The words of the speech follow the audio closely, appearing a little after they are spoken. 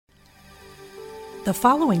The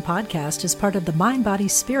following podcast is part of the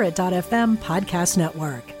MindBodySpirit.fm podcast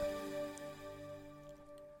network.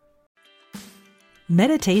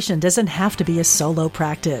 Meditation doesn't have to be a solo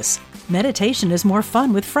practice. Meditation is more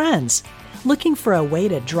fun with friends. Looking for a way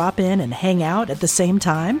to drop in and hang out at the same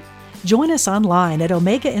time? Join us online at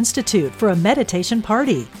Omega Institute for a meditation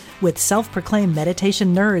party with self-proclaimed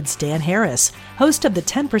meditation nerds Dan Harris, host of the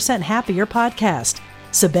 10% Happier podcast,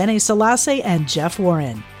 Sabene Selassie, and Jeff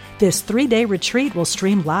Warren. This 3-day retreat will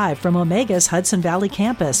stream live from Omega's Hudson Valley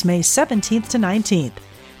campus May 17th to 19th.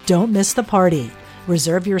 Don't miss the party.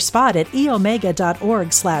 Reserve your spot at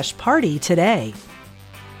eomega.org/party today.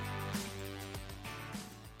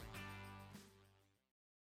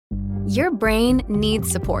 Your brain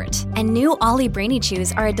needs support, and new Ollie Brainy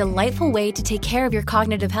Chews are a delightful way to take care of your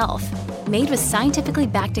cognitive health. Made with scientifically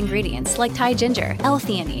backed ingredients like Thai ginger,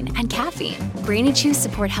 L-theanine, and caffeine, Brainy Chews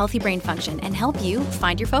support healthy brain function and help you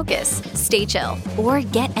find your focus, stay chill, or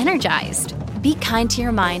get energized. Be kind to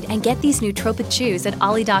your mind and get these nootropic chews at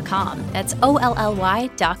ollie.com. That's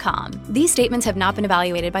OLLY.com. These statements have not been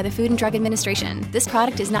evaluated by the Food and Drug Administration. This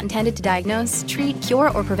product is not intended to diagnose, treat,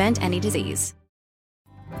 cure, or prevent any disease.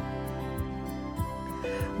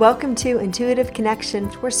 Welcome to Intuitive Connection,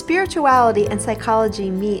 where spirituality and psychology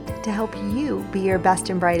meet to help you be your best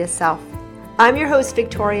and brightest self. I'm your host,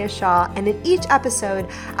 Victoria Shaw, and in each episode,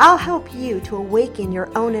 I'll help you to awaken your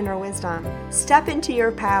own inner wisdom, step into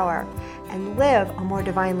your power, and live a more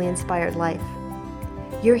divinely inspired life.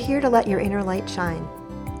 You're here to let your inner light shine.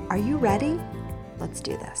 Are you ready? Let's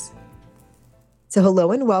do this. So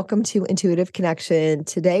hello and welcome to Intuitive Connection.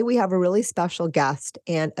 Today we have a really special guest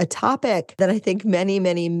and a topic that I think many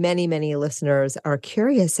listeners are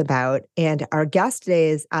curious about. And our guest today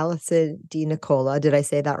is Alison DeNicola. Did I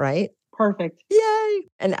say that right? Perfect. Yay!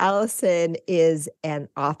 And Alison is an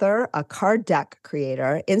author, a card deck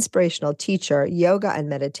creator, inspirational teacher, yoga and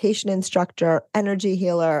meditation instructor, energy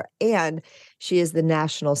healer, and she is the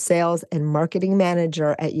National Sales and Marketing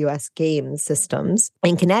Manager at U.S. Game Systems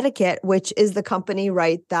in Connecticut, which is the company,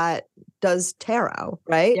 right, that does tarot,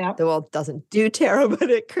 right? Yeah. Well, it doesn't do tarot,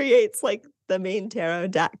 but it creates like the main tarot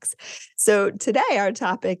decks. So today our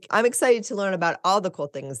topic, I'm excited to learn about all the cool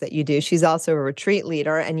things that you do. She's also a retreat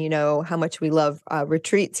leader, and you know how much we love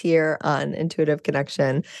retreats here on Intuitive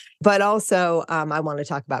Connection. But also I want to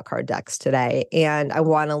talk about card decks today, and I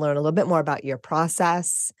want to learn a little bit more about your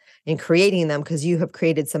process in creating them, because you have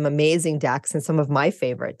created some amazing decks and some of my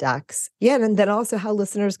favorite decks. Yeah, and then also how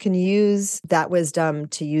listeners can use that wisdom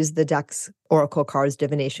to use the decks, oracle cards,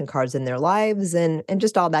 divination cards in their lives, and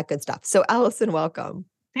just all that good stuff. So Alison, welcome.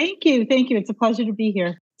 Thank you. It's a pleasure to be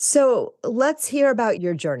here. So let's hear about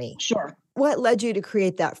your journey. Sure. What led you to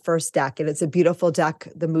create that first deck? And it's a beautiful deck,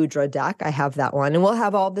 the Mudra deck. I have that one. And we'll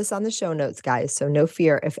have all this on the show notes, guys. So no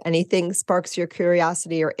fear. If anything sparks your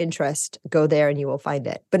curiosity or interest, go there and you will find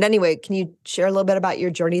it. But anyway, can you share a little bit about your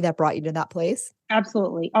journey that brought you to that place?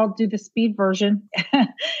 Absolutely. I'll do the speed version.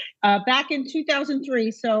 Back in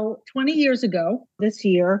 2003, so 20 years ago this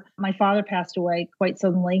year, my father passed away quite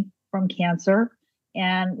suddenly from cancer.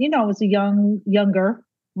 And, I was a younger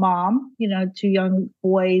mom, 2 young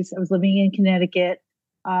boys. I was living in Connecticut.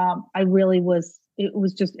 It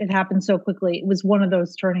happened so quickly. It was one of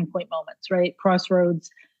those turning point moments, right? Crossroads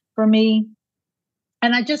for me.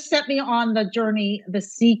 And it just set me on the journey, the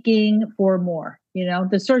seeking for more,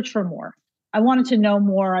 the search for more. I wanted to know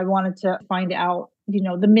more. I wanted to find out,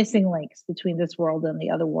 the missing links between this world and the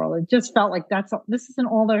other world. It just felt like this isn't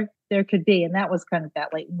all there could be. And that was kind of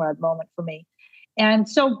that late moment for me. And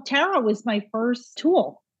so tarot was my first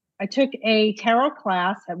tool. I took a tarot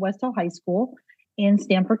class at West Hill High School in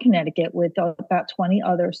Stamford, Connecticut, with about 20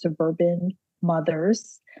 other suburban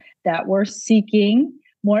mothers that were seeking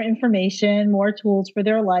more information, more tools for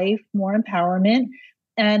their life, more empowerment.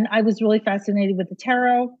 And I was really fascinated with the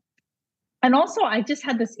tarot. And also, I just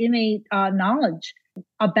had this innate knowledge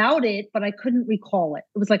about it, but I couldn't recall it.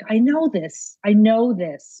 It was like, I know this,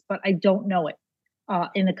 but I don't know it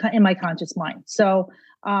in my conscious mind. So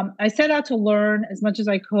I set out to learn as much as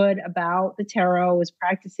I could about the tarot, was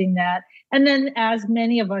practicing that. And then, as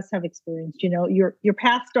many of us have experienced, your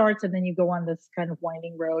path starts and then you go on this kind of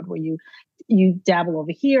winding road where you dabble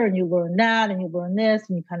over here and you learn that and you learn this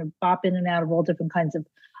and you kind of bop in and out of all different kinds of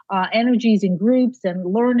energies and groups and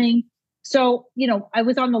learning. So, I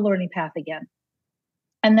was on the learning path again.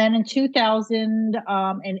 And then in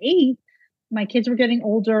 2008, my kids were getting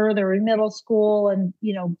older. They were in middle school and,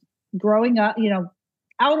 growing up,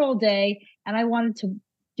 out all day. And I wanted to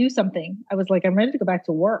do something. I was like, I'm ready to go back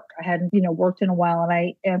to work. I hadn't, worked in a while, and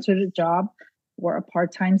I answered a job for a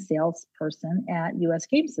part-time salesperson at U.S.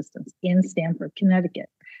 Game Systems in Stamford,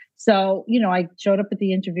 Connecticut. So, I showed up at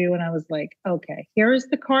the interview and I was like, okay, here's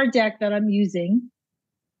the card deck that I'm using.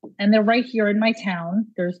 And they're right here in my town.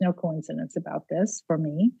 There's no coincidence about this for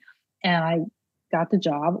me. And I got the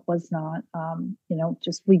job. It was not,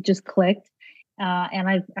 we just clicked. And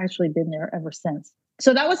I've actually been there ever since.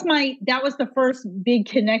 So that was the first big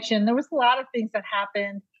connection. There was a lot of things that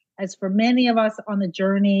happened, as for many of us on the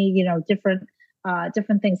journey, different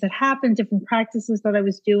things that happened, different practices that I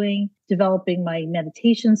was doing, developing my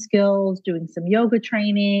meditation skills, doing some yoga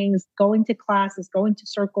trainings, going to classes, going to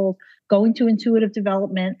circles, going to intuitive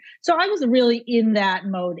development. So I was really in that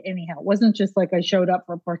mode anyhow. It wasn't just like I showed up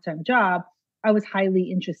for a part-time job. I was highly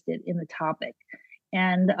interested in the topic.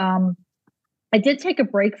 And I did take a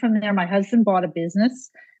break from there. My husband bought a business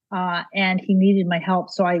and he needed my help.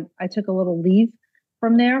 So I took a little leave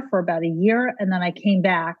from there for about a year. And then I came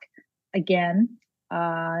back again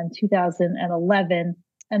in 2011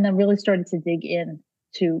 and then really started to dig in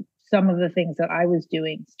to some of the things that I was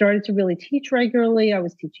doing. Started to really teach regularly. I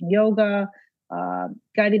was teaching yoga,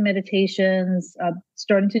 guided meditations,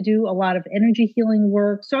 starting to do a lot of energy healing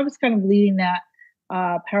work. So I was kind of leading that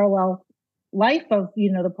parallel life of,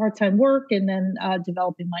 the part-time work and then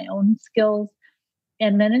developing my own skills.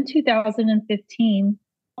 And then in 2015,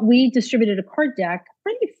 we distributed a card deck,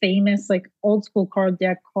 pretty famous, like old school card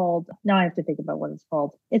deck called, now I have to think about what it's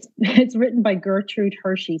called. It's written by Gertrude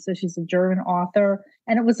Hershey. So she's a German author,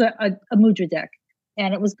 and it was a mudra deck,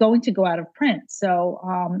 and it was going to go out of print. So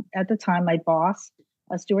at the time, my boss,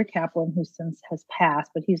 Stuart Kaplan, who since has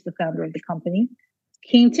passed, but he's the founder of the company,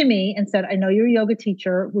 came to me and said, I know you're a yoga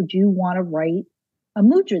teacher. Would you want to write a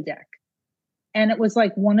mudra deck? And it was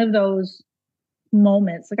like one of those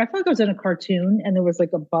moments. Like I felt like I was in a cartoon and there was like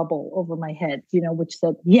a bubble over my head, which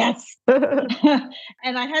said, yes.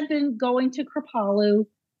 And I had been going to Kripalu.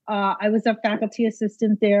 I was a faculty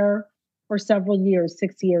assistant there for several years,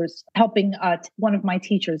 6 years, helping one of my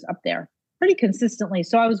teachers up there pretty consistently.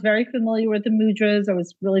 So I was very familiar with the mudras. I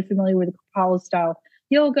was really familiar with the Kripalu style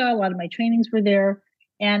yoga. A lot of my trainings were there.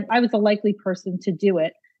 And I was a likely person to do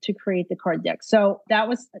it, to create the card deck. So that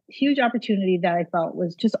was a huge opportunity that I felt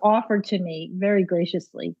was just offered to me very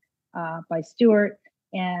graciously by Stuart.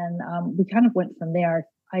 And we kind of went from there.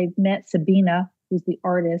 I met Sabina, who's the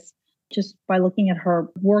artist, just by looking at her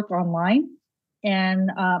work online,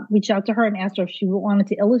 and reached out to her and asked her if she wanted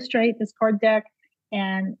to illustrate this card deck.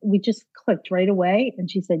 And we just clicked right away. And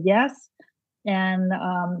she said yes. And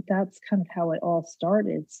that's kind of how it all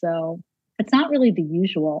started. So it's not really the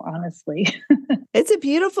usual, honestly. It's a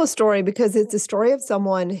beautiful story because it's a story of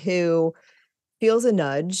someone who feels a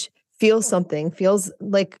nudge, feels something, feels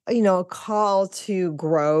like, a call to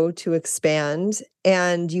grow, to expand,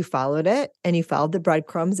 and you followed it and you followed the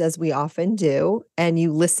breadcrumbs as we often do. And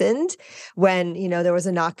you listened when, there was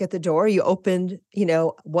a knock at the door, you opened,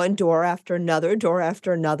 one door after another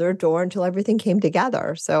door until everything came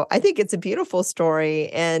together. So I think it's a beautiful story.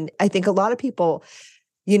 And I think a lot of people,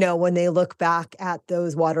 when they look back at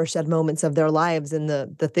those watershed moments of their lives and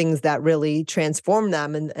the things that really transform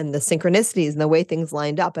them and the synchronicities and the way things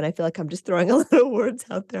lined up. And I feel like I'm just throwing a lot of words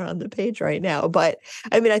out there on the page right now. But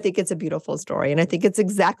I think it's a beautiful story. And I think it's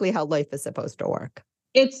exactly how life is supposed to work.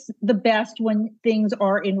 It's the best when things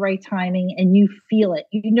are in right timing and you feel it.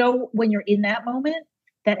 When you're in that moment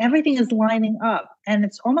that everything is lining up and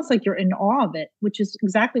it's almost like you're in awe of it, which is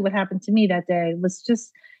exactly what happened to me that day. Was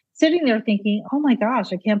just sitting there thinking, oh my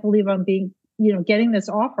gosh, I can't believe I'm getting this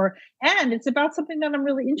offer. And it's about something that I'm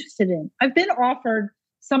really interested in. I've been offered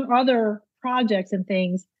some other projects and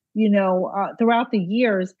things, throughout the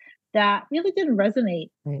years that really didn't resonate.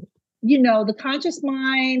 Right. The conscious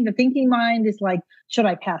mind, the thinking mind is like, should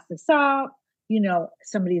I pass this up?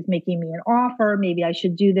 Somebody is making me an offer. Maybe I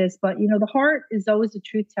should do this. But, the heart is always a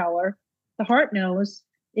truth teller. The heart knows,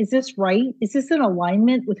 is this right? Is this in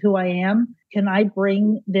alignment with who I am? Can I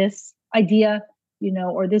bring this idea,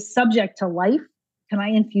 or this subject to life? Can I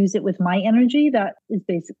infuse it with my energy? That is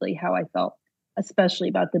basically how I felt, especially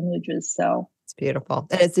about the mudras. So it's beautiful.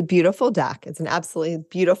 And it's a beautiful deck. It's an absolutely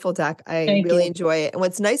beautiful deck. I really enjoy it. And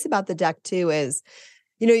what's nice about the deck too is,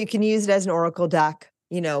 you can use it as an oracle deck.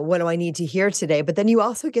 What do I need to hear today? But then you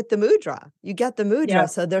also get the mudra. You get the mudra. Yeah.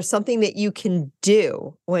 So there's something that you can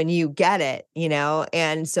do when you get it,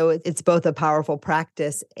 and so it's both a powerful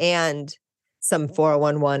practice and some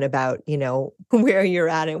 411 about, where you're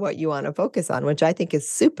at and what you want to focus on, which I think is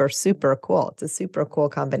super, super cool. It's a super cool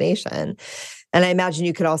combination. And I imagine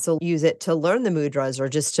you could also use it to learn the mudras or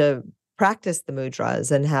just to practice the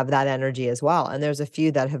mudras and have that energy as well. And there's a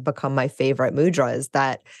few that have become my favorite mudras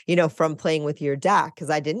that, from playing with your deck,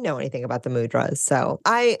 because I didn't know anything about the mudras. So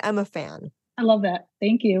I am a fan. I love that.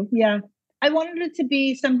 Thank you. Yeah. I wanted it to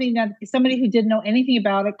be something that somebody who didn't know anything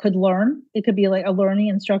about it could learn. It could be like a learning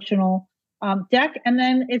instructional deck. And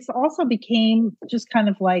then it's also became just kind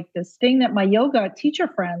of like this thing that my yoga teacher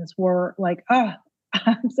friends were like, oh,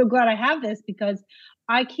 I'm so glad I have this because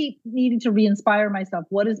I keep needing to re-inspire myself.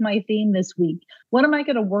 What is my theme this week? What am I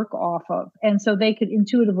going to work off of? And so they could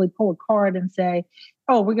intuitively pull a card and say,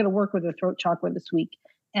 oh, we're going to work with the throat chakra this week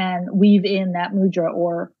and weave in that mudra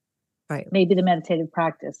or maybe the meditative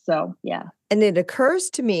practice. So, yeah. And it occurs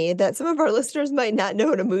to me that some of our listeners might not know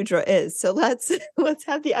what a mudra is. So let's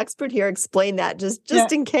have the expert here explain that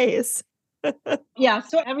just in case. Yeah.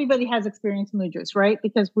 So everybody has experienced mudras, right?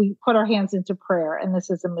 Because we put our hands into prayer and this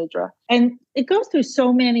is a mudra. And it goes through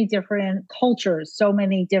so many different cultures, so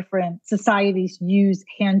many different societies use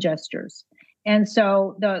hand gestures. And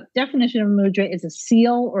so the definition of mudra is a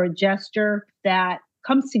seal or a gesture that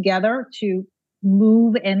comes together to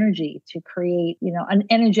move energy, to create, an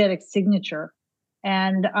energetic signature.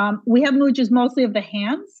 And we have mudras mostly of the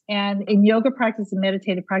hands. And in yoga practice and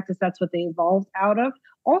meditative practice, that's what they evolved out of.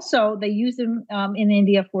 Also, they use them in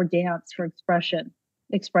India for dance, for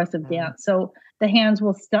expressive dance. So the hands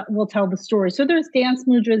will tell the story. So there's dance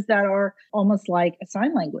mudras that are almost like a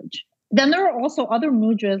sign language. Then there are also other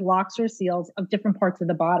mudras, locks or seals of different parts of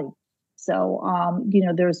the body. So,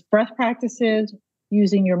 there's breath practices,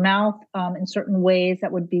 using your mouth in certain ways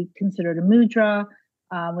that would be considered a mudra,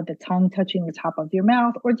 with the tongue touching the top of your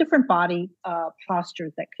mouth, or different body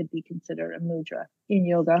postures that could be considered a mudra in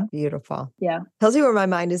yoga. Beautiful. Yeah. Tells you where my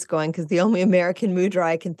mind is going because the only American mudra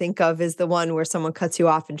I can think of is the one where someone cuts you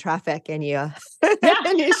off in traffic and you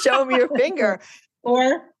and you show them your finger.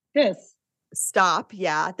 Or this. Stop.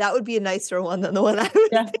 Yeah. That would be a nicer one than the one I was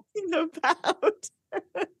thinking about.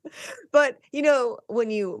 But,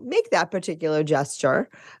 when you make that particular gesture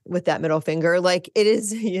with that middle finger, like it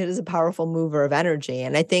is a powerful mover of energy.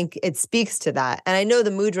 And I think it speaks to that. And I know the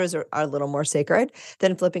mudras are a little more sacred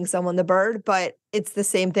than flipping someone the bird, but it's the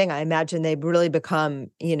same thing. I imagine they really become,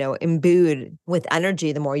 imbued with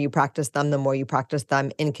energy. The more you practice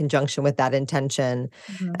them in conjunction with that intention.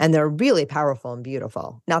 Mm-hmm. And they're really powerful and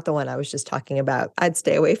beautiful. Not the one I was just talking about. I'd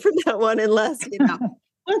stay away from that one unless,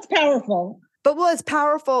 It's powerful. But it's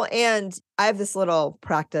powerful. And I have this little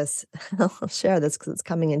practice. I'll share this because it's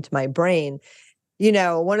coming into my brain.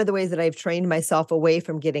 One of the ways that I've trained myself away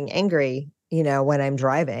from getting angry, when I'm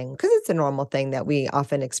driving, because it's a normal thing that we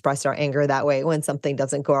often express our anger that way when something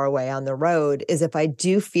doesn't go our way on the road, is if I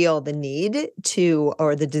do feel the need to,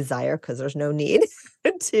 or the desire, because there's no need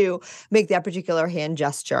to make that particular hand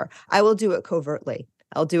gesture, I will do it covertly.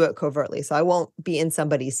 So I won't be in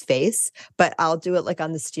somebody's face, but I'll do it like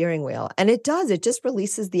on the steering wheel. And it just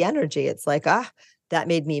releases the energy. It's like, that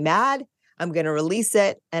made me mad. I'm going to release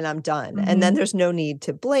it and I'm done. Mm-hmm. And then there's no need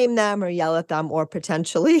to blame them or yell at them or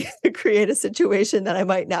potentially create a situation that I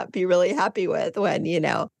might not be really happy with when,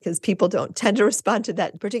 because people don't tend to respond to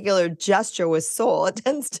that particular gesture with soul. It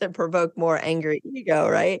tends to provoke more angry ego,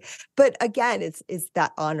 right? But again, it's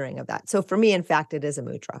that honoring of that. So for me, in fact, it is a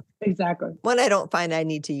mudra. Exactly. One I don't find I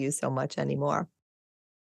need to use so much anymore.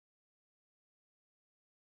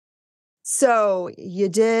 So you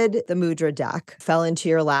did the mudra deck, fell into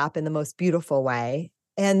your lap in the most beautiful way.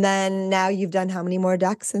 And then now you've done how many more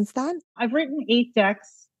decks since then? I've written 8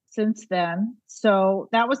 decks since then. So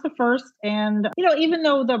that was the first. And, even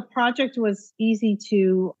though the project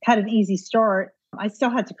had an easy start, I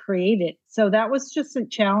still had to create it. So that was just a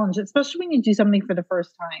challenge, especially when you do something for the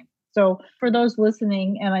first time. So for those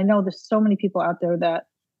listening, and I know there's so many people out there that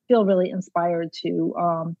feel really inspired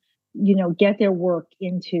to, get their work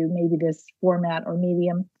into maybe this format or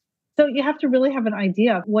medium. So you have to really have an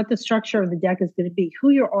idea of what the structure of the deck is going to be, who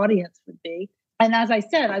your audience would be. And as I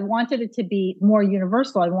said, I wanted it to be more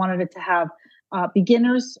universal. I wanted it to have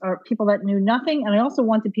beginners or people that knew nothing. And I also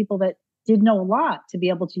wanted people that did know a lot to be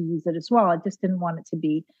able to use it as well. I just didn't want it to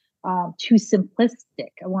be too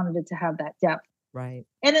simplistic. I wanted it to have that depth. Right.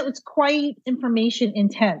 And it was quite information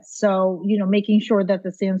intense. So, making sure that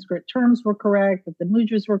the Sanskrit terms were correct, that the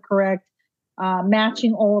mudras were correct,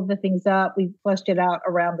 matching all of the things up. We fleshed it out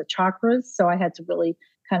around the chakras. So I had to really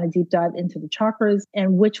kind of deep dive into the chakras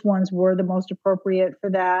and which ones were the most appropriate for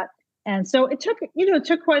that. And so it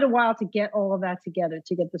took quite a while to get all of that together,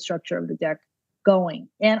 to get the structure of the deck going.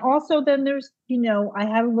 And also then there's, I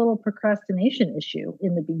had a little procrastination issue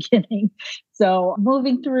in the beginning. So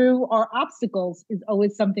moving through our obstacles is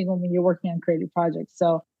always something when you're working on creative projects.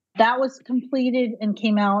 So that was completed and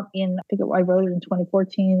came out I wrote it in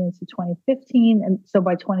 2014 into 2015. And so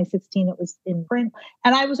by 2016, it was in print.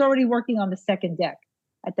 And I was already working on the second deck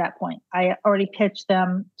at that point. I already pitched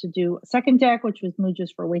them to do a second deck, which was Mudras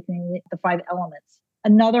for Awakening the 5 Elements.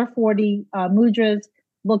 another 40 mudras,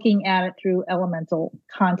 looking at it through elemental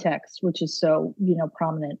context, which is so,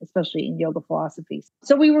 prominent, especially in yoga philosophies.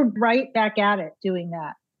 So we were right back at it doing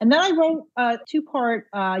that. And then I wrote a 2-part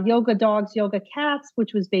Yoga Dogs, Yoga Cats,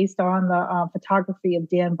 which was based on the photography of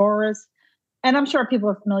Dan Boris. And I'm sure people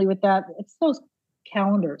are familiar with that. It's those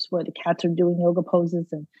calendars where the cats are doing yoga poses.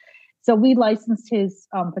 And so we licensed his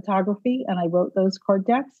photography, and I wrote those card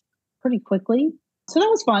decks pretty quickly. So that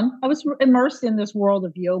was fun. I was immersed in this world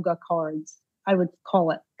of yoga cards. I would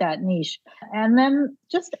call it that niche. And then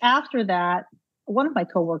just after that, one of my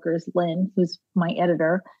coworkers, Lynn, who's my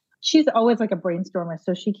editor, she's always like a brainstormer.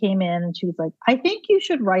 So she came in and she was like, I think you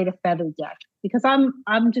should write a feather deck, because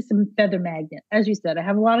I'm just a feather magnet. As you said, I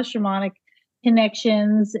have a lot of shamanic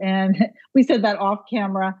connections, and we said that off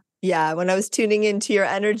camera. Yeah, when I was tuning into your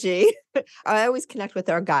energy, I always connect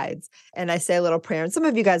with our guides and I say a little prayer. And some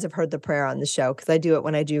of you guys have heard the prayer on the show because I do it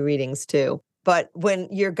when I do readings too. But when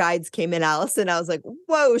your guides came in, Alison, I was like,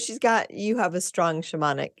 whoa, you have a strong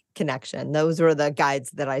shamanic connection. Those were the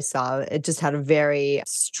guides that I saw. It just had a very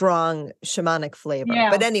strong shamanic flavor.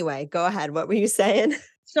 Yeah. But anyway, go ahead. What were you saying?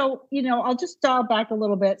 So, I'll just dial back a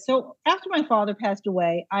little bit. So after my father passed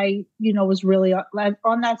away, I, was really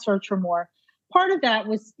on that search for more. Part of that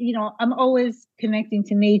was, I'm always connecting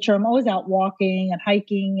to nature. I'm always out walking and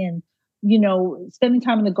hiking and, spending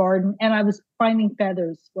time in the garden. And I was finding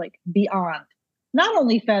feathers like beyond, not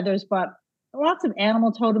only feathers, but lots of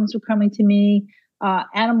animal totems were coming to me.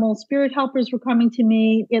 Animal spirit helpers were coming to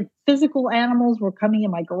me. Physical animals were coming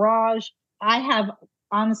in my garage. I have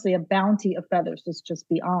honestly a bounty of feathers that's just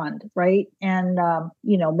beyond, right? And,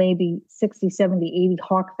 maybe 60, 70, 80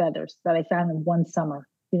 hawk feathers that I found in one summer.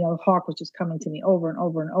 Hawk was just coming to me over and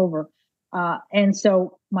over and over. And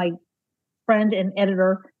so my friend and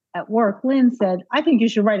editor at work, Lynn, said, I think you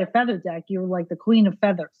should write a feather deck. You're like the queen of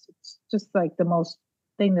feathers. It's just like the most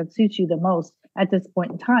thing that suits you the most at this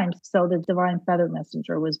point in time. So the Divine Feather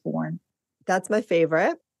Messenger was born. That's my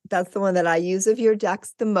favorite. That's the one that I use of your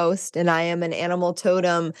decks the most. And I am an animal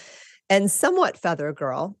totem and somewhat feather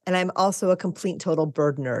girl. And I'm also a complete total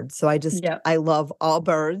bird nerd. So I love all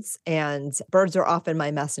birds, and birds are often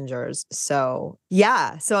my messengers. So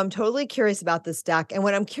yeah. So I'm totally curious about this deck. And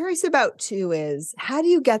what I'm curious about too is, how do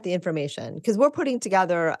you get the information? Because we're putting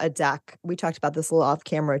together a deck. We talked about this a little off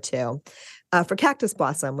camera too. For Cactus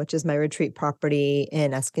Blossom, which is my retreat property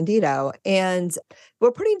in Escondido. And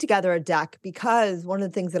we're putting together a deck because one of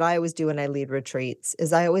the things that I always do when I lead retreats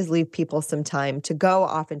is I always leave people some time to go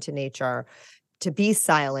off into nature, to be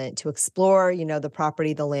silent, to explore, the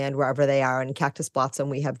property, the land, wherever they are. In Cactus Blossom,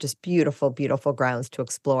 we have just beautiful, beautiful grounds to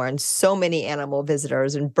explore, and so many animal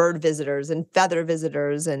visitors and bird visitors and feather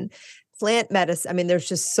visitors and plant medicine. I mean, there's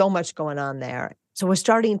just so much going on there. So we're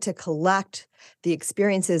starting to collect the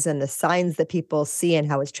experiences and the signs that people see and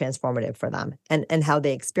how it's transformative for them and how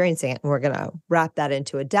they're experiencing it. And we're going to wrap that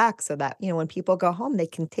into a deck so that, when people go home, they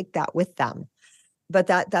can take that with them. But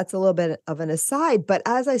that's a little bit of an aside. But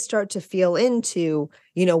as I start to feel into,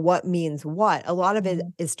 what means what, a lot of it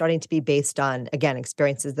is starting to be based on, again,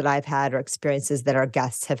 experiences that I've had or experiences that our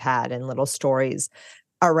guests have had, and little stories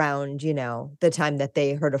around, the time that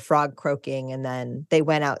they heard a frog croaking and then they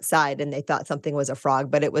went outside and they thought something was a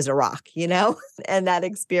frog, but it was a rock, and that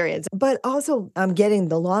experience. But also I'm getting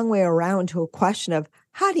the long way around to a question of,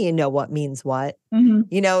 how do you know what means what?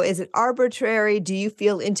 Is it arbitrary? Do you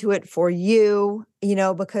feel into it for you?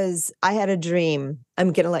 Because I had a dream.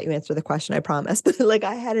 I'm going to let you answer the question, I promise. But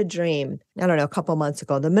I had a dream, I don't know, a couple months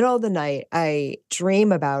ago, in the middle of the night, I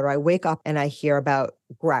dream about, or I wake up and I hear about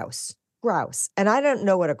grouse. And I don't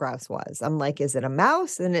know what a grouse was. I'm like, is it a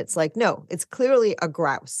mouse? And it's like, no, it's clearly a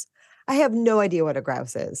grouse. I have no idea what a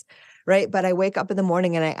grouse is. Right. But I wake up in the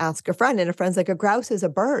morning and I ask a friend, and a friend's like, a grouse is a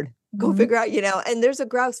bird. Go figure out, and there's a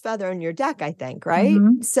grouse feather in your deck, I think. Right.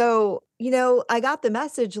 So, I got the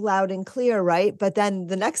message loud and clear. Right. But then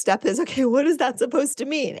the next step is, okay, what is that supposed to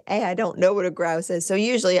mean? I don't know what a grouse is. So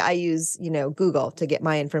usually I use, Google to get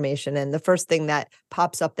my information. And the first thing that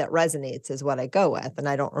pops up that resonates is what I go with. And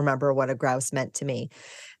I don't remember what a grouse meant to me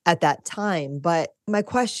at that time. But my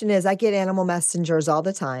question is, I get animal messengers all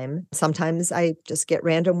the time. Sometimes I just get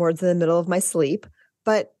random words in the middle of my sleep.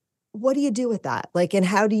 But what do you do with that? And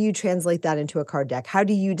how do you translate that into a card deck? How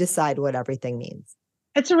do you decide what everything means?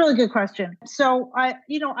 It's a really good question. So I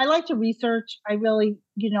like to research. I really,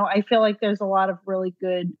 I feel like there's a lot of really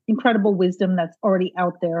good, incredible wisdom that's already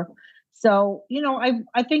out there. So,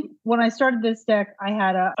 I think when I started this deck, I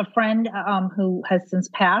had a friend who has since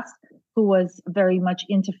passed, who was very much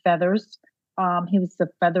into feathers. He was a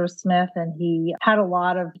feathersmith, and he had a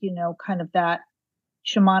lot of, kind of that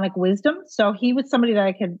shamanic wisdom. So he was somebody that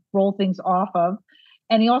I could roll things off of.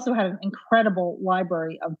 And he also had an incredible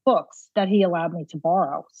library of books that he allowed me to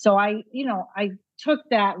borrow. So I took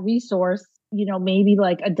that resource, maybe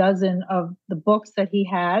like a dozen of the books that he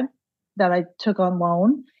had that I took on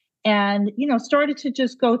loan and, started to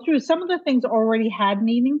just go through. Some of the things already had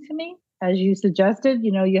meaning to me, as you suggested,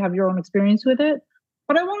 you have your own experience with it.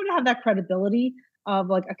 But I wanted to have that credibility of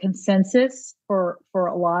like a consensus for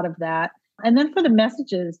a lot of that. And then for the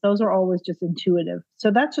messages, those are always just intuitive.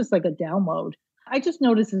 So that's just like a download. I just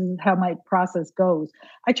notice this is how my process goes.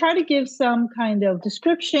 I try to give some kind of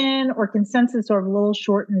description or consensus or a little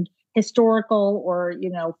shortened historical or,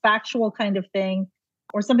 factual kind of thing,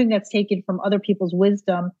 or something that's taken from other people's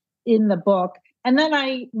wisdom in the book. And then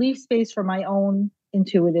I leave space for my own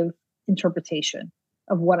intuitive interpretation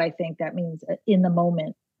of what I think that means in the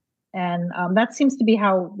moment. And that seems to be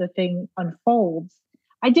how the thing unfolds.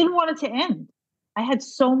 I didn't want it to end. I had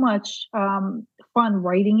so much fun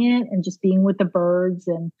writing it and just being with the birds.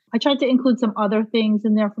 And I tried to include some other things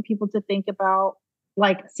in there for people to think about,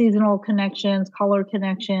 like seasonal connections, color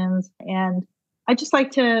connections. And I just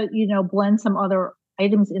like to, blend some other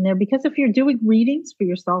items in there, because if you're doing readings for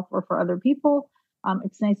yourself or for other people,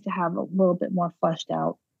 it's nice to have a little bit more fleshed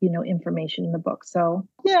out, information in the book. So,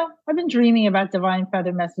 yeah, I've been dreaming about Divine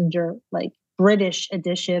Feather Messenger, like British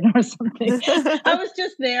edition or something. I was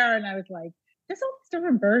just there and I was like, there's all these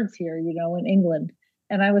different birds here, in England.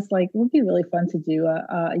 And I was like, it would be really fun to do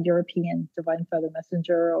a European Divine Feather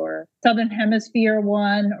Messenger or Southern Hemisphere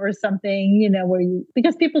one or something,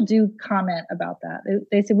 because people do comment about that.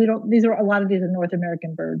 They say a lot of these are North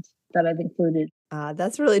American birds that I've included.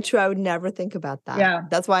 That's really true. I would never think about that. Yeah.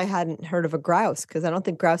 That's why I hadn't heard of a grouse, because I don't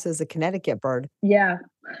think grouse is a Connecticut bird. Yeah.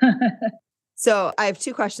 So I have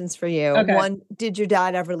two questions for you. Okay. One, did your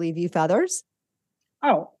dad ever leave you feathers?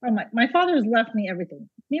 Oh, my father's left me everything.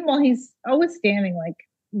 Meanwhile, he's always standing like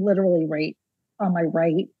literally right on my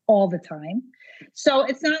right all the time. So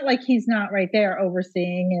it's not like he's not right there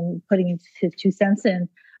overseeing and putting his 2 cents in.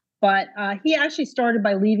 But he actually started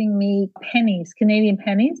by leaving me pennies, Canadian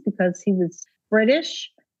pennies, because he was British.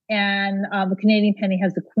 And the Canadian penny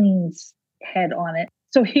has the Queen's head on it.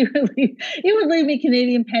 So he would leave me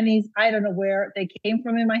Canadian pennies. I don't know where they came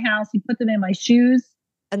from in my house. He put them in my shoes.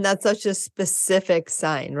 And that's such a specific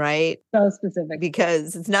sign, right? So specific.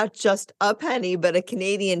 Because it's not just a penny, but a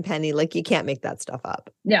Canadian penny. Like, you can't make that stuff up.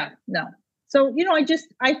 Yeah, no. So,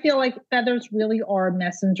 I feel like feathers really are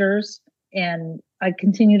messengers. And I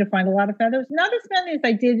continue to find a lot of feathers. Not as many as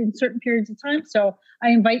I did in certain periods of time. So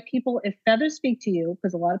I invite people, if feathers speak to you,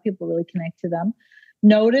 because a lot of people really connect to them,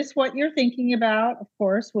 notice what you're thinking about, of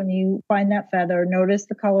course, when you find that feather. Notice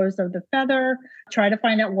the colors of the feather. Try to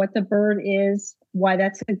find out what the bird is, why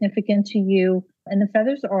that's significant to you. And the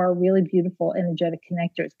feathers are really beautiful energetic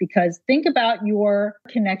connectors, because think about your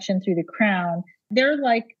connection through the crown. They're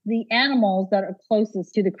like the animals that are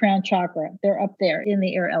closest to the crown chakra. They're up there in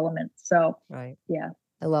the air element. So, right. Yeah.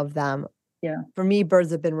 I love them. Yeah. For me,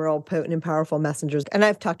 birds have been real potent and powerful messengers. And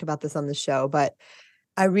I've talked about this on the show, but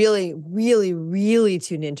I really, really, really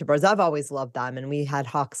tune into birds. I've always loved them. And we had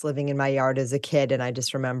hawks living in my yard as a kid. And I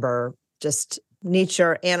just remember just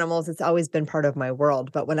nature, animals. It's always been part of my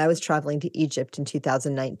world. But when I was traveling to Egypt in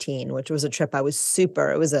 2019, which was a trip it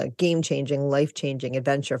was a game-changing, life-changing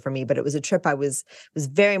adventure for me. But it was a trip I was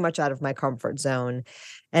very much out of my comfort zone.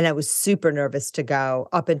 And I was super nervous to go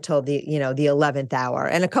up until the 11th hour.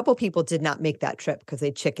 And a couple people did not make that trip because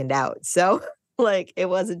they chickened out. So it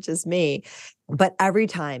wasn't just me. But every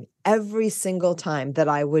single time that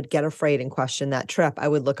I would get afraid and question that trip, I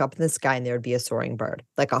would look up in the sky and there would be a soaring bird,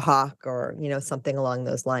 like a hawk or, something along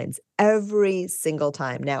those lines. Every single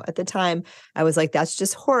time. Now, at the time, I was like, that's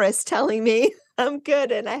just Horus telling me I'm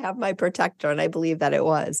good and I have my protector. And I believe that it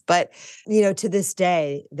was. But, to this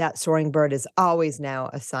day, that soaring bird is always now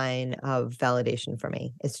a sign of validation for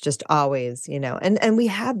me. It's just always, and we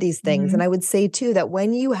have these things. Mm-hmm. And I would say too, that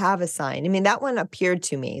when you have a sign, that one appeared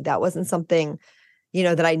to me. That wasn't something,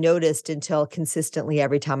 that I noticed until consistently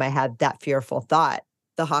every time I had that fearful thought,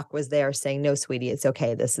 the hawk was there saying, no, sweetie, it's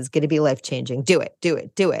okay. This is going to be life-changing. Do it, do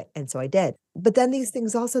it, do it. And so I did. But then these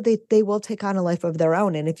things also, they will take on a life of their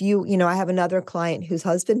own. And if I have another client whose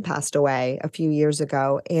husband passed away a few years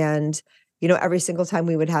ago. And, every single time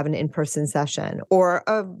we would have an in-person session or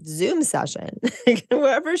a Zoom session,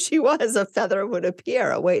 wherever she was, a feather would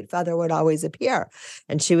appear. A white feather would always appear.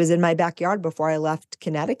 And she was in my backyard before I left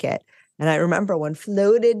Connecticut. And I remember one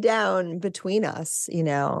floated down between us,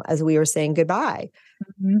 as we were saying goodbye.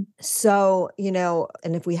 Mm-hmm. So,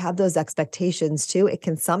 and if we have those expectations too, it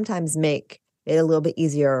can sometimes make it a little bit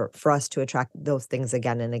easier for us to attract those things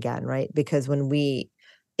again and again, right? Because when we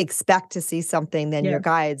expect to see something, then Yeah. your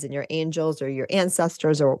guides and your angels or your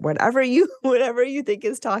ancestors or whatever you think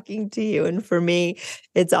is talking to you. And for me,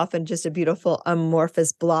 it's often just a beautiful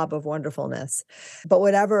amorphous blob of wonderfulness. But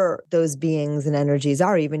whatever those beings and energies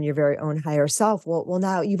are, even your very own higher self, well,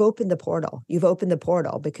 now you've opened the portal. You've opened the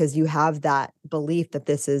portal because you have that belief that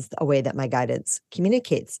this is a way that my guidance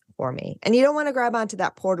communicates for me. And you don't want to grab onto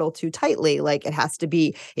that portal too tightly, like it has to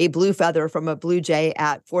be a blue feather from a blue jay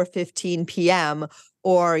at 4:15 p.m.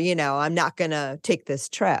 or, I'm not going to take this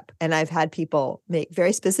trip. And I've had people make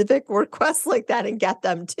very specific requests like that and get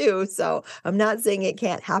them too. So I'm not saying it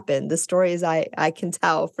can't happen. The stories I can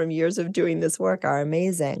tell from years of doing this work are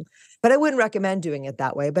amazing. But I wouldn't recommend doing it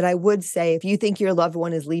that way. But I would say if you think your loved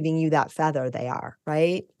one is leaving you that feather, they are,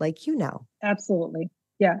 right? Like, Absolutely.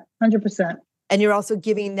 Yeah, 100%. And you're also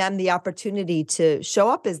giving them the opportunity to show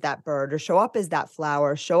up as that bird or show up as that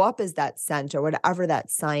flower, show up as that scent or whatever that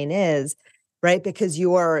sign is, right? Because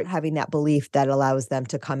you're having that belief that allows them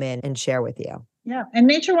to come in and share with you. Yeah. And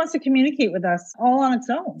nature wants to communicate with us all on its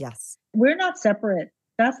own. Yes. We're not separate.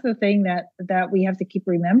 That's the thing that we have to keep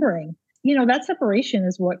remembering. That separation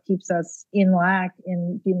is what keeps us in lack,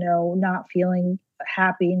 in, not feeling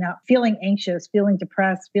happy, not feeling anxious, feeling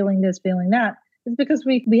depressed, feeling this, feeling that. It's because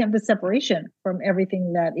we have the separation from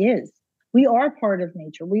everything that is. We are part of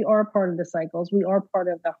nature. We are part of the cycles. We are part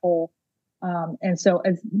of the whole. And so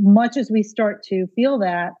as much as we start to feel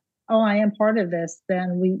that, oh, I am part of this,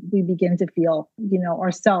 then we begin to feel,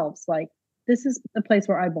 ourselves like this is the place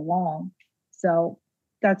where I belong. So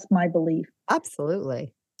that's my belief.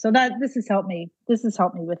 Absolutely. So that this has helped me. This has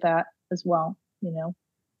helped me with that as well, All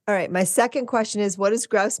right. My second question is, what does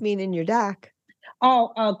grouse mean in your deck?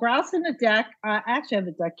 Oh, grouse in the deck. I actually have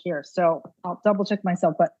the deck here, so I'll double check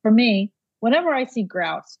myself. But for me, whenever I see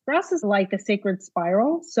grouse is like a sacred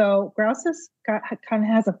spiral. So grouse kind of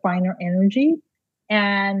has a finer energy.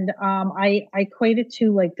 And I equate it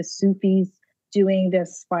to like the Sufis doing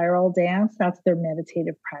this spiral dance. That's their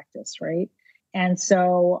meditative practice, right? And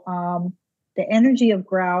so the energy of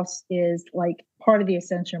grouse is like part of the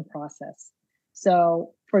ascension process.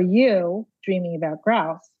 So for you, dreaming about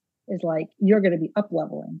grouse is like you're going to be up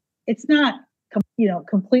leveling. It's not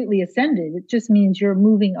completely ascended. It just means you're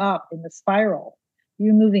moving up in the spiral.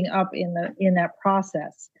 You're moving up in that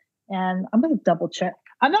process. And I'm going to double check.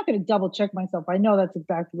 I'm not going to double check myself. I know that's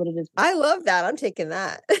exactly what it is. I love that. I'm taking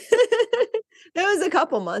that. That was a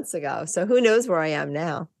couple months ago. So who knows where I am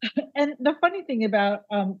now. And the funny thing about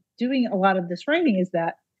doing a lot of this writing is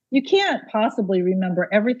that you can't possibly remember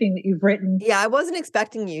everything that you've written. Yeah, I wasn't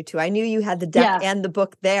expecting you to. I knew you had the deck and the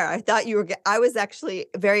book there. I thought I was actually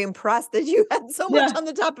very impressed that you had so much on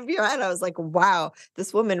the top of your head. I was like, wow,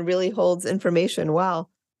 this woman really holds information well.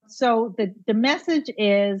 So the message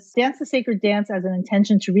is dance the sacred dance as an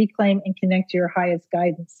intention to reclaim and connect to your highest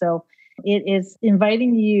guidance. So it is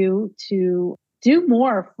inviting you to do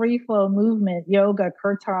more free flow movement, yoga,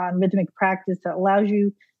 kirtan, rhythmic practice that allows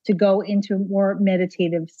you to go into a more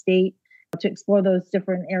meditative state, to explore those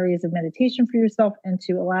different areas of meditation for yourself and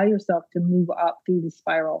to allow yourself to move up through the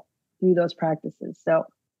spiral, through those practices. So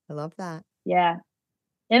I love that. Yeah.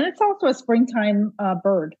 And it's also a springtime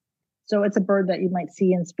bird. So it's a bird that you might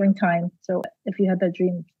see in springtime. So if you had that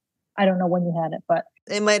dream, I don't know when you had it, but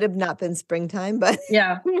it might have not been springtime, but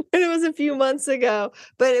yeah, it was a few months ago.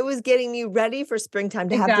 But it was getting me ready for springtime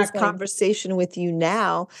to have this conversation with you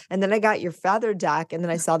now. And then I got your feather deck, and then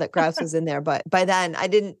I saw that grouse was in there. But by then, I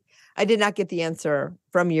did not get the answer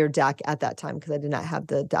from your deck at that time because I did not have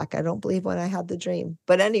the deck. I don't believe when I had the dream.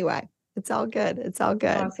 But anyway, it's all good. It's all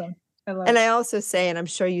good. Awesome. I also say, and I'm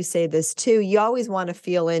sure you say this too, you always want to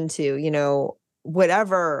feel into,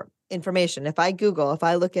 whatever information. If I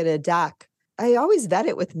look at a deck, I always vet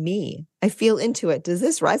it with me. I feel into it. Does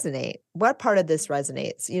this resonate? What part of this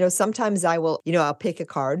resonates? Sometimes I will, I'll pick a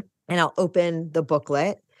card and I'll open the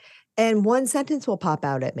booklet and one sentence will pop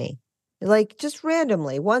out at me. Like just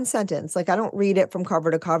randomly, one sentence. Like I don't read it from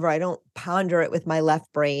cover to cover. I don't ponder it with my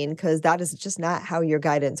left brain because that is just not how your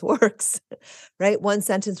guidance works, right? One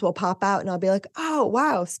sentence will pop out and I'll be like, oh,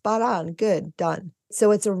 wow, spot on. Good, done.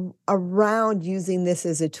 So it's around using this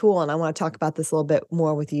as a tool. And I want to talk about this a little bit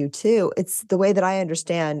more with you too. It's the way that I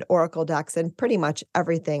understand Oracle decks and pretty much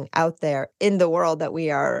everything out there in the world that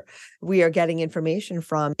we are getting information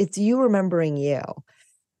from. It's you remembering you.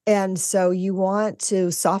 And so you want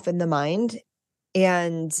to soften the mind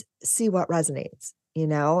and see what resonates.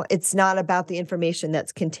 It's not about the information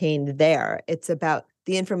that's contained there. It's about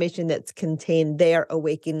the information that's contained there,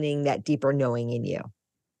 awakening that deeper knowing in you.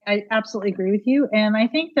 I absolutely agree with you. And I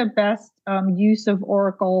think the best use of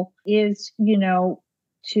Oracle is,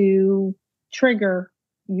 to trigger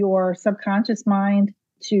your subconscious mind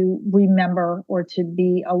to remember or to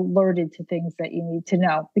be alerted to things that you need to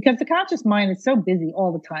know. Because the conscious mind is so busy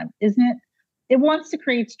all the time, isn't it? It wants to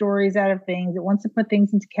create stories out of things. It wants to put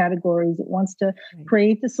things into categories. It wants to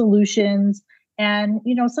create the solutions. And,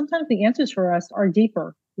 sometimes the answers for us are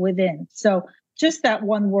deeper within. So just that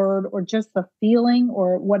one word or just the feeling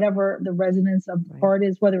or whatever the resonance of the part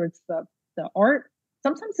is, whether it's the art,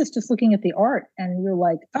 sometimes it's just looking at the art and you're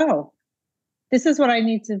like, oh, this is what I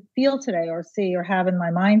need to feel today or see or have in my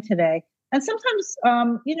mind today. And sometimes,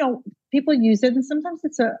 people use it and sometimes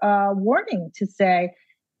it's a warning to say,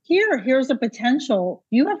 here's a potential.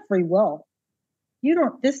 You have free will.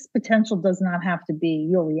 This potential does not have to be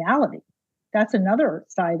your reality. That's another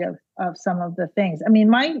side of some of the things. I mean,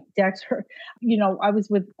 my decks are, I was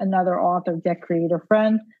with another author, deck creator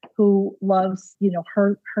friend who loves,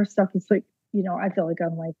 her stuff is like, I feel like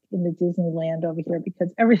I'm like in the Disneyland over here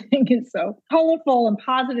because everything is so colorful and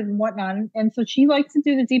positive and whatnot. And so she likes to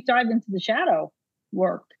do the deep dive into the shadow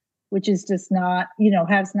work, which is just not,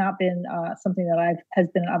 has not been something that has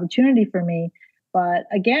been an opportunity for me. But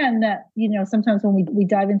again, that, sometimes when we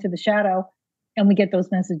dive into the shadow and we get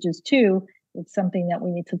those messages too, it's something that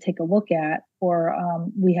we need to take a look at, or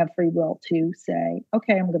we have free will to say,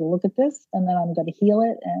 okay, I'm going to look at this and then I'm going to heal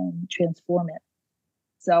it and transform it.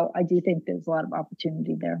 So I do think there's a lot of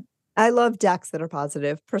opportunity there. I love decks that are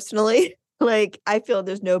positive personally. Like I feel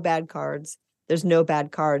there's no bad cards. There's no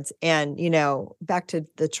bad cards. And, back to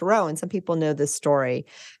the tarot, and some people know this story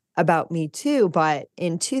about me too, but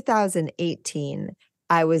in 2018,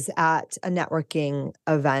 I was at a networking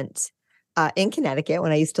event in Connecticut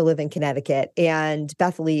when I used to live in Connecticut. And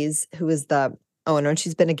Beth Lees, who is the owner, and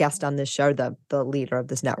she's been a guest on this show, the leader of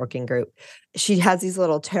this networking group, she has these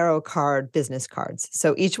little tarot card business cards.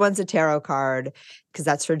 So each one's a tarot card because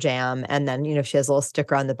that's her jam. And then, she has a little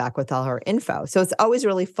sticker on the back with all her info. So it's always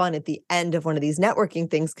really fun at the end of one of these networking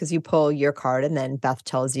things because you pull your card and then Beth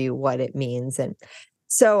tells you what it means. And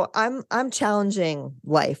so I'm challenging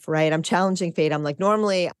life, right? I'm challenging fate. I'm like,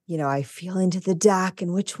 normally, I feel into the deck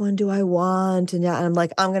and which one do I want? And I'm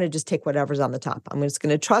like, I'm going to just take whatever's on the top. I'm just going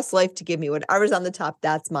to trust life to give me whatever's on the top.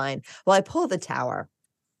 That's mine. Well, I pull the Tower.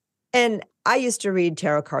 And I used to read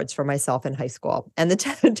tarot cards for myself in high school. And the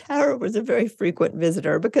Tower was a very frequent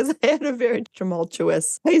visitor because I had a very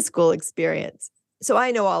tumultuous high school experience. So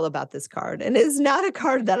I know all about this card, and it's not a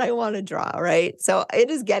card that I want to draw, right? So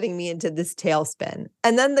it is getting me into this tailspin.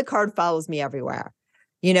 And then the card follows me everywhere,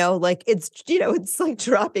 like it's like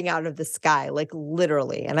dropping out of the sky, like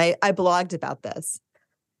literally. And I blogged about this.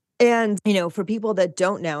 And, for people that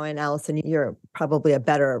don't know, and Alison, you're probably a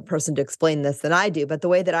better person to explain this than I do, but the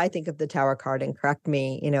way that I think of the Tower card, and correct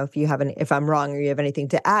me, if I'm wrong or you have anything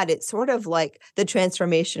to add, it's sort of like the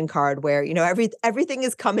transformation card where, everything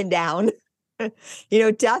is coming down.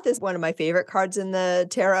 Death is one of my favorite cards in the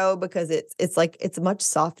tarot because it's a much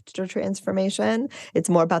softer transformation. It's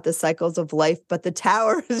more about the cycles of life, but the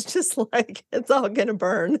Tower is just like, it's all going to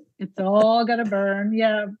burn. It's all going to burn.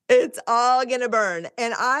 Yeah. It's all going to burn.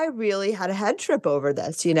 And I really had a head trip over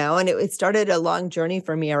this, and it started a long journey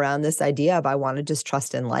for me around this idea of I want to just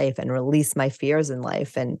trust in life and release my fears in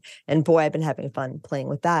life. And boy, I've been having fun playing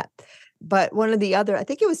with that. But one of the other, I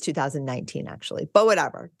think it was 2019 actually, but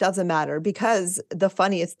whatever, doesn't matter, because the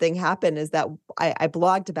funniest thing happened is that I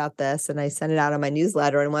blogged about this and I sent it out on my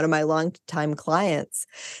newsletter, and one of my longtime clients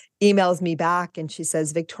emails me back and she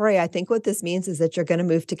says, Victoria, I think what this means is that you're going to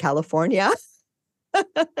move to California.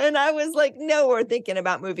 And I was like, no, we're thinking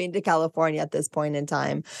about moving to California at this point in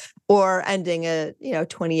time, or ending a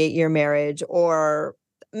 28-year marriage, or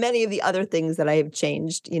many of the other things that I have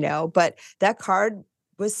changed, but that card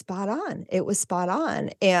was spot on. It was spot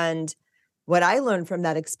on. And what I learned from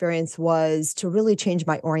that experience was to really change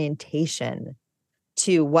my orientation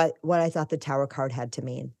to what I thought the Tower card had to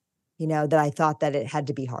mean, that I thought that it had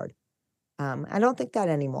to be hard. I don't think that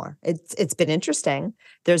anymore. It's been interesting.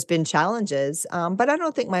 There's been challenges, but I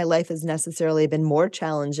don't think my life has necessarily been more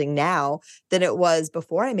challenging now than it was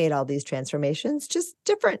before I made all these transformations, just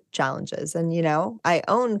different challenges. And, I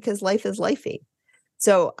own because life is lifey.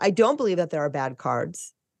 So I don't believe that there are bad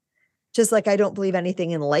cards, just like I don't believe anything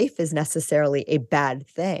in life is necessarily a bad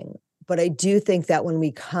thing. But I do think that when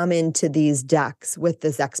we come into these decks with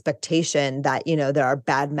this expectation that, there are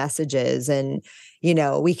bad messages and,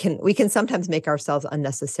 we can sometimes make ourselves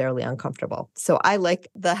unnecessarily uncomfortable. So I like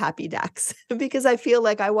the happy decks because I feel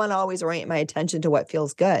like I want to always orient my attention to what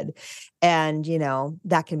feels good. And,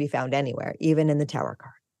 that can be found anywhere, even in the Tower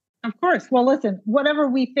card. Of course. Well, listen, whatever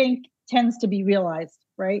we think tends to be realized,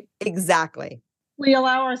 right? Exactly. We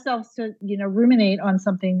allow ourselves to, ruminate on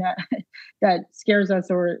something that scares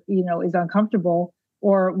us or, is uncomfortable,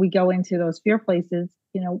 or we go into those fear places.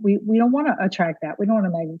 We don't want to attract that. We don't want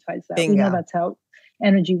to magnetize that. Bingo. We know that's how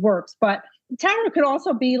energy works. But the tarot could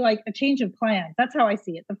also be like a change of plans. That's how I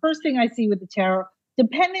see it. The first thing I see with the tarot,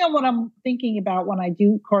 depending on what I'm thinking about when I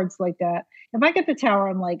do cards like that, if I get the tower,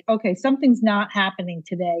 I'm like, okay, something's not happening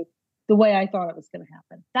today the way I thought it was going to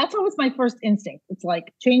happen. That's always my first instinct. It's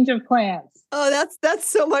like change of plans. Oh,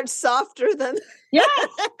 that's so much softer than. Yes.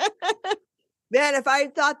 Man, if I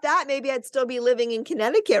thought that, maybe I'd still be living in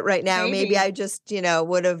Connecticut right now. Maybe I just,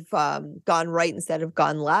 would have gone right instead of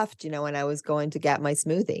gone left, when I was going to get my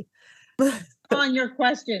smoothie. On your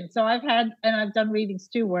question. So I've done readings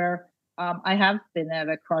too, where I have been at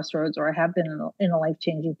a crossroads, or I have been in a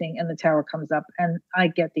life-changing thing, and the tower comes up and I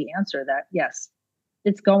get the answer that, yes,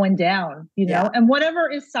 it's going down, and whatever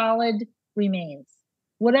is solid remains.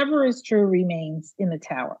 Whatever is true remains in the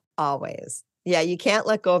tower. Always. Yeah, you can't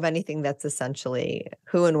let go of anything that's essentially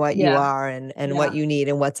who and what you are and what you need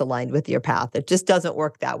and what's aligned with your path. It just doesn't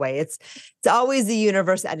work that way. It's always the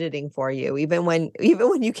universe editing for you, even when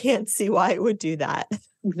you can't see why it would do that.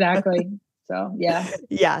 Exactly. So, yeah.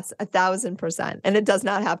 Yes, 1,000%. And it does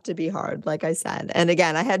not have to be hard, like I said. And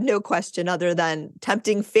again, I had no question other than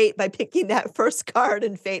tempting fate by picking that first card.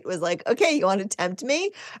 And fate was like, okay, you want to tempt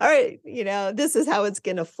me? All right. This is how it's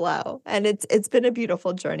going to flow. And it's been a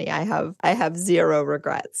beautiful journey. I have zero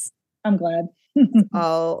regrets. I'm glad.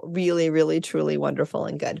 All really, really, truly wonderful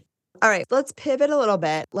and good. All right, let's pivot a little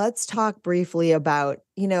bit. Let's talk briefly about,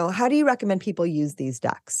 how do you recommend people use these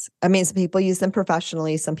decks? I mean, some people use them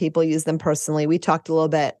professionally, some people use them personally. We talked a little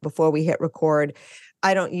bit before we hit record.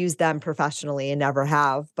 I don't use them professionally and never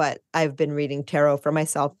have, but I've been reading tarot for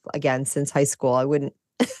myself again since high school. I wouldn't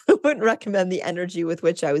recommend the energy with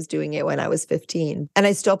which I was doing it when I was 15. And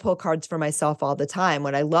I still pull cards for myself all the time.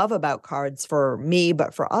 What I love about cards for me,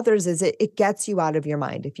 but for others, is it gets you out of your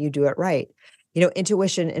mind if you do it right.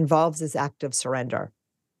 Intuition involves this act of surrender.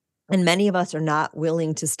 And many of us are not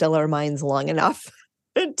willing to still our minds long enough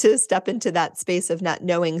to step into that space of not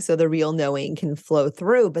knowing so the real knowing can flow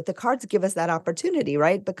through. But the cards give us that opportunity,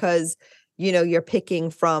 right? Because, you're picking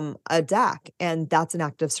from a deck and that's an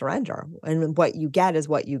act of surrender. And what you get is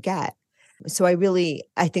what you get. So I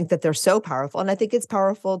think that they're so powerful. And I think it's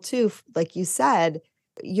powerful too, like you said,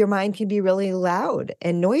 your mind can be really loud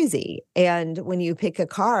and noisy. And when you pick a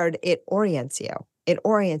card, it orients you.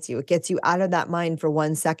 It gets you out of that mind for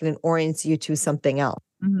 1 second and orients you to something else.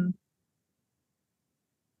 Mm-hmm.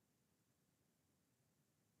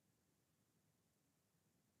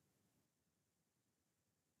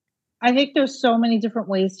 I think there's so many different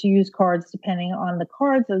ways to use cards depending on the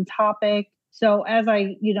cards and the topic. So as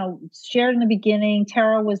I, shared in the beginning,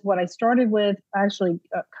 tarot was what I started with. I actually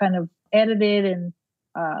kind of edited and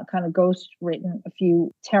kind of ghost written a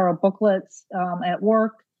few tarot booklets at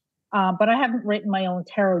work, but I haven't written my own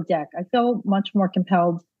tarot deck. I feel much more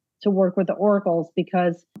compelled to work with the oracles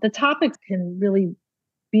because the topics can really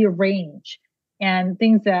be a range and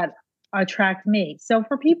things that attract me. So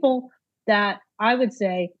for people that I would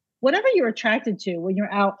say, whatever you're attracted to when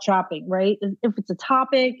you're out shopping, right? If it's a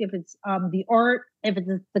topic, if it's the art, if it's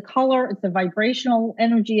the color, it's the vibrational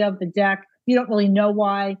energy of the deck. You don't really know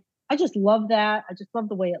why. I just love that. I just love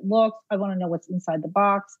the way it looks. I want to know what's inside the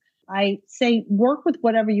box. I say work with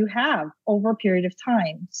whatever you have over a period of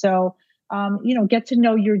time. So, get to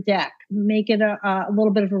know your deck, make it a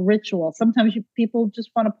little bit of a ritual. Sometimes people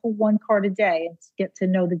just want to pull one card a day and get to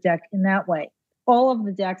know the deck in that way. All of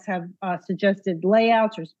the decks have suggested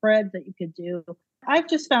layouts or spreads that you could do. I've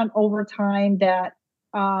just found over time that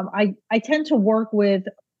I tend to work with,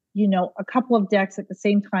 a couple of decks at the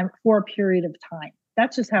same time for a period of time.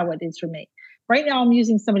 That's just how it is for me. Right now, I'm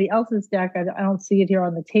using somebody else's deck. I don't see it here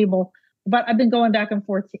on the table, but I've been going back and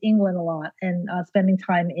forth to England a lot and spending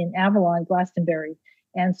time in Avalon, Glastonbury.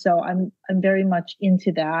 And so I'm very much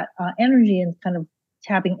into that energy and kind of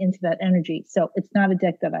tapping into that energy. So it's not a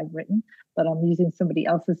deck that I've written, but I'm using somebody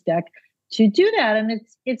else's deck to do that. And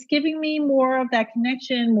it's giving me more of that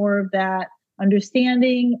connection, more of that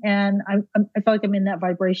understanding. And I feel like I'm in that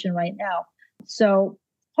vibration right now. So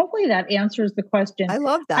hopefully that answers the question. I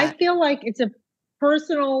love that. I feel like it's a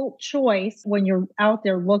personal choice when you're out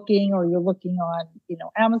there looking, or you're looking on,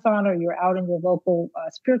 Amazon, or you're out in your local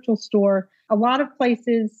spiritual store. A lot of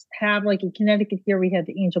places have, like in Connecticut here, we had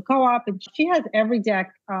the Angel Co-op, and she has every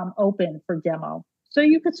deck open for demo. So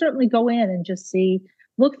you could certainly go in and just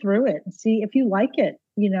look through it and see if you like it.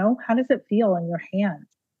 How does it feel in your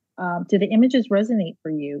hand? Do the images resonate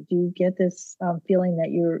for you? Do you get this feeling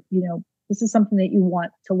that this is something that you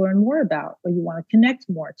want to learn more about, or you want to connect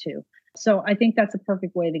more to? So I think that's a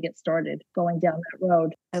perfect way to get started going down that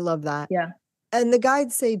road. I love that. Yeah. And the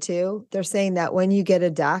guides say too, they're saying that when you get a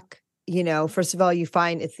deck, first of all, you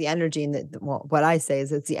find it's the energy and what I say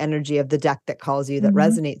is it's the energy of the deck that calls you, that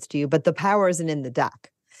resonates to you, but the power isn't in the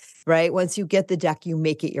deck, right? Once you get the deck, you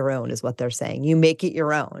make it your own is what they're saying. You make it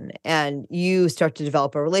your own and you start to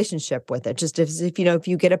develop a relationship with it. Just if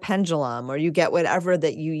you get a pendulum or you get whatever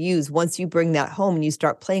that you use, once you bring that home and you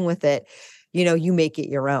start playing with it, you make it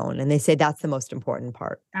your own. And they say that's the most important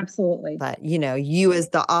part. Absolutely. But, you as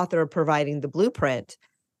the author are providing the blueprint,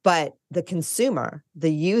 but the consumer,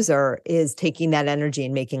 the user is taking that energy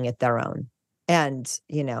and making it their own and,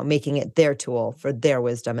 making it their tool for their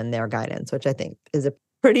wisdom and their guidance, which I think is a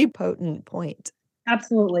pretty potent point.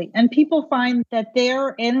 Absolutely. And people find that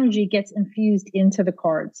their energy gets infused into the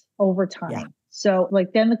cards over time. Yeah. So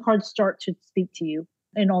then the cards start to speak to you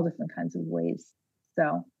in all different kinds of ways.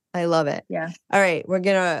 So I love it. Yeah. All right. We're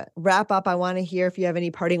going to wrap up. I want to hear if you have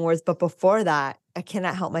any parting words, but before that, I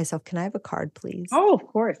cannot help myself. Can I have a card, please? Oh, of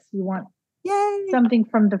course. You want something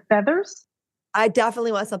from the feathers? I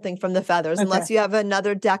definitely want something from the feathers, unless you have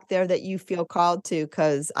another deck there that you feel called to,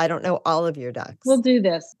 because I don't know all of your decks. We'll do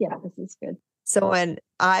this. Yeah, this is good. So when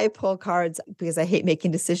I pull cards, because I hate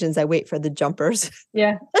making decisions, I wait for the jumpers.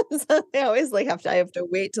 Yeah. So I always I have to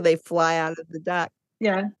wait till they fly out of the deck.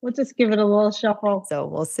 Yeah, we'll just give it a little shuffle. So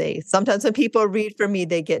we'll see. Sometimes when people read for me,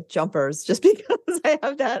 they get jumpers just because I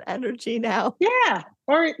have that energy now. Yeah.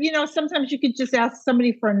 Or, sometimes you could just ask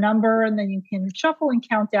somebody for a number and then you can shuffle and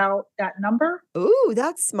count out that number. Ooh,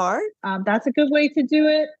 that's smart. That's a good way to do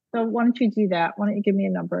it. So why don't you do that? Why don't you give me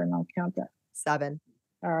a number and I'll count that? 7.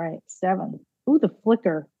 All right, 7. Ooh, the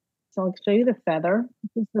flicker. So I'll show you the feather.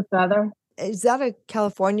 This is the feather. Is that a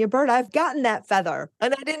California bird? I've gotten that feather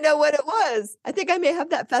and I didn't know what it was. I think I may have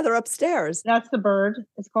that feather upstairs. That's the bird.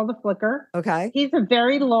 It's called a flicker. Okay. He's a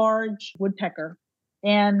very large woodpecker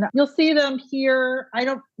and you'll see them here.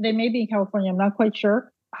 They may be in California. I'm not quite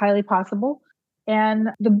sure. Highly possible. And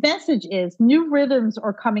the message is new rhythms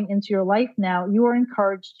are coming into your life now. You are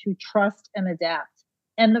encouraged to trust and adapt.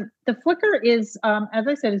 And the flicker is, as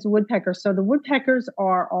I said, is a woodpecker. So the woodpeckers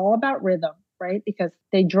are all about rhythm, right? Because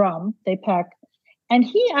they drum, they peck. And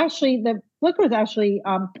the flickers actually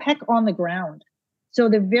peck on the ground. So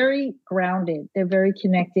they're very grounded. They're very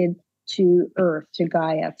connected to Earth, to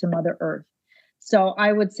Gaia, to Mother Earth. So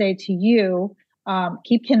I would say to you,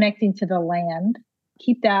 keep connecting to the land.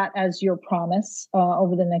 Keep that as your promise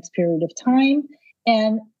over the next period of time.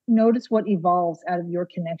 And notice what evolves out of your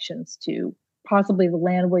connections to possibly the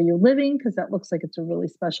land where you're living, because that looks like it's a really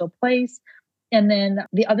special place. And then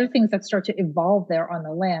the other things that start to evolve there on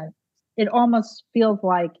the land, it almost feels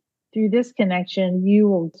like through this connection, you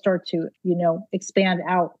will start to, expand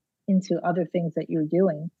out into other things that you're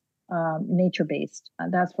doing, nature-based.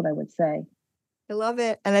 That's what I would say. I love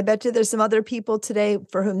it. And I bet you there's some other people today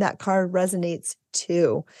for whom that card resonates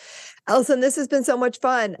too. Alison, this has been so much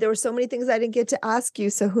fun. There were so many things I didn't get to ask you.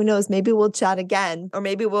 So who knows, maybe we'll chat again, or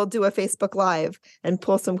maybe we'll do a Facebook Live and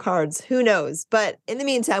pull some cards. Who knows? But in the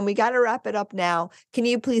meantime, we got to wrap it up now. Can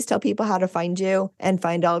you please tell people how to find you and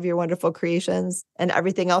find all of your wonderful creations and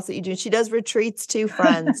everything else that you do? She does retreats too,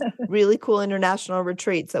 friends. Really cool international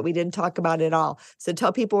retreats that we didn't talk about at all. So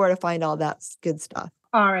tell people where to find all that good stuff.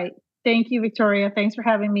 All right. Thank you, Victoria. Thanks for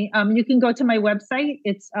having me. You can go to my website.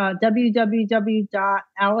 It's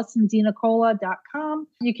www.alisondenicola.com.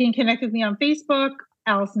 You can connect with me on Facebook,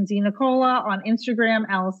 Alison DeNicola, on Instagram,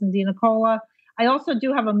 Alison DeNicola. I also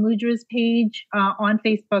do have a mudras page on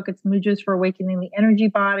Facebook. It's Mudras for Awakening the Energy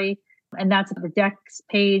Body, and that's the decks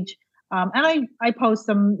page. And I post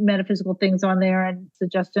some metaphysical things on there and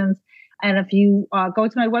suggestions. And if you go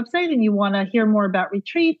to my website and you want to hear more about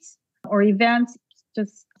retreats or events,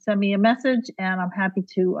 just send me a message and I'm happy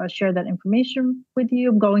to share that information with you.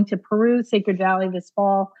 I'm going to Peru, Sacred Valley this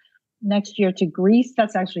fall. Next year to Greece.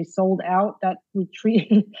 That's actually sold out, that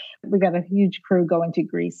retreat. We got a huge crew going to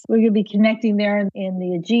Greece. We're going to be connecting there in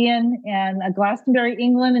the Aegean and Glastonbury,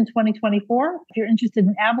 England in 2024. If you're interested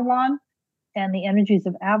in Avalon and the energies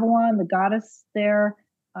of Avalon, the goddess there,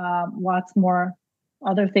 lots more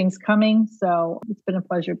other things coming. So it's been a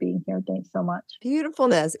pleasure being here. Thanks so much.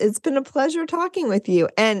 Beautifulness. It's been a pleasure talking with you.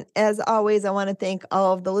 And as always, I want to thank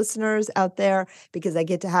all of the listeners out there because I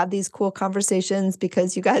get to have these cool conversations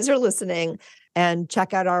because you guys are listening. And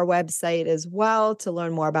check out our website as well to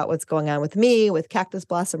learn more about what's going on with me, with Cactus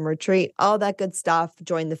Blossom Retreat, all that good stuff.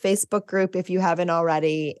 Join the Facebook group if you haven't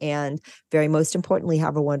already. And very most importantly,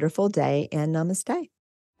 have a wonderful day and namaste.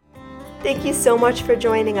 Thank you so much for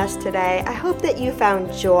joining us today. I hope that you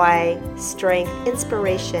found joy, strength,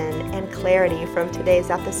 inspiration, and clarity from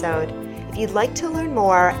today's episode. If you'd like to learn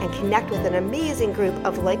more and connect with an amazing group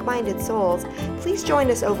of like-minded souls, please join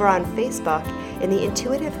us over on Facebook in the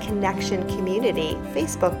Intuitive Connection Community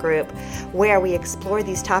Facebook group, where we explore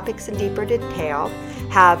these topics in deeper detail,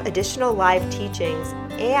 have additional live teachings,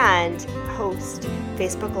 and host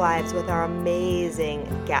Facebook Lives with our amazing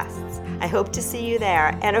guests. I hope to see you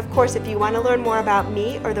there. And of course, if you want to learn more about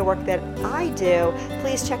me or the work that I do,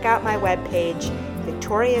 please check out my webpage,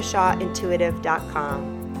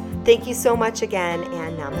 victoriashawintuitive.com. Thank you so much again,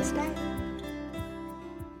 and namaste.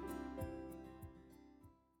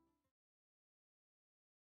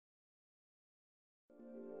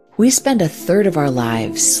 We spend a third of our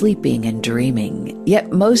lives sleeping and dreaming,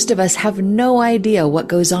 yet most of us have no idea what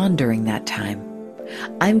goes on during that time.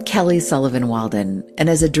 I'm Kelly Sullivan Walden, and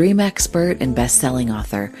as a dream expert and best-selling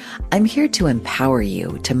author, I'm here to empower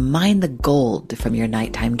you to mine the gold from your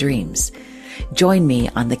nighttime dreams. Join me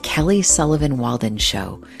on the Kelly Sullivan Walden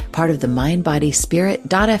Show, part of the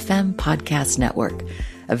MindBodySpirit.fm podcast network,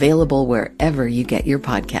 available wherever you get your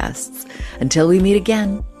podcasts. Until we meet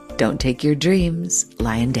again, don't take your dreams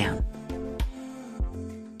lying down.